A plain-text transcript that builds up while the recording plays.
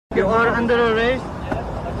You are under arrest.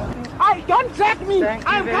 Don't drag me.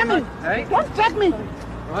 I'm coming. Don't drag me.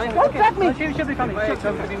 Don't drag me. She should be coming.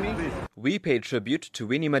 We pay tribute to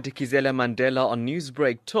Winnie Madikizela Mandela on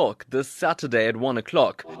Newsbreak Talk this Saturday at 1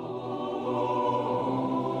 o'clock.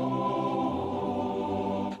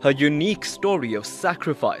 Her unique story of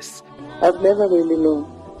sacrifice. I've never really known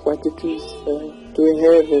what it is to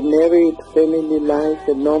have a married family life,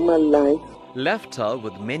 a normal life. Left her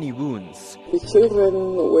with many wounds. The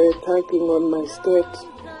children were tugging on my skirt,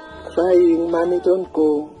 crying, "Mommy, don't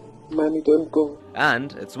go. Mommy, don't go."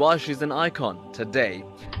 And it's why she's an icon today.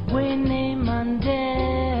 Winnie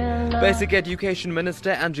Mandela. Basic Education Minister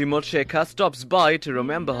Andrew Mocheka stops by to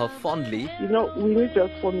remember her fondly. Winnie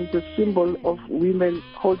just for me is a symbol of women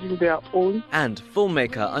holding their own. And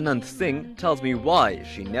filmmaker Anand Singh tells me why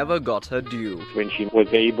she never got her due. When she was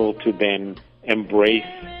able to then embrace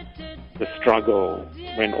the struggle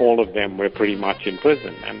when all of them were pretty much in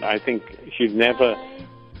prison. And I think she's never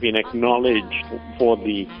been acknowledged for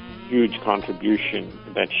the huge contribution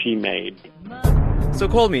that she made. So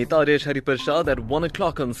call me, Taresh Harreeparshad, at 1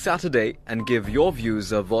 o'clock on Saturday and give your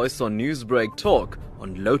views a voice on Newsbreak Talk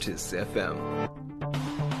on Lotus FM.